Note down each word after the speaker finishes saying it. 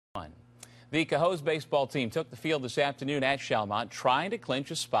The Cohoes baseball team took the field this afternoon at Schalmont, trying to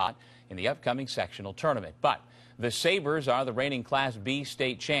clinch a spot in the upcoming sectional tournament. But the Sabres are the reigning Class B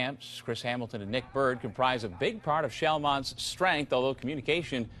state champs. Chris Hamilton and Nick Bird comprise a big part of Schalmont's strength, although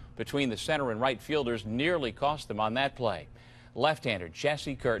communication between the center and right fielders nearly cost them on that play. Left-hander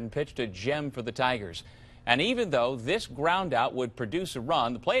Jesse Curtin pitched a gem for the Tigers. And even though this ground out would produce a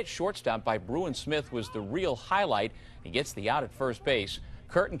run, the play at shortstop by Bruin Smith was the real highlight. He gets the out at first base.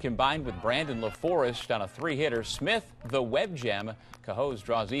 Curtin combined with Brandon LaForest on a three-hitter. Smith, the web gem. Cohoes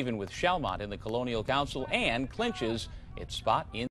draws even with Schalmont in the Colonial Council and clinches its spot in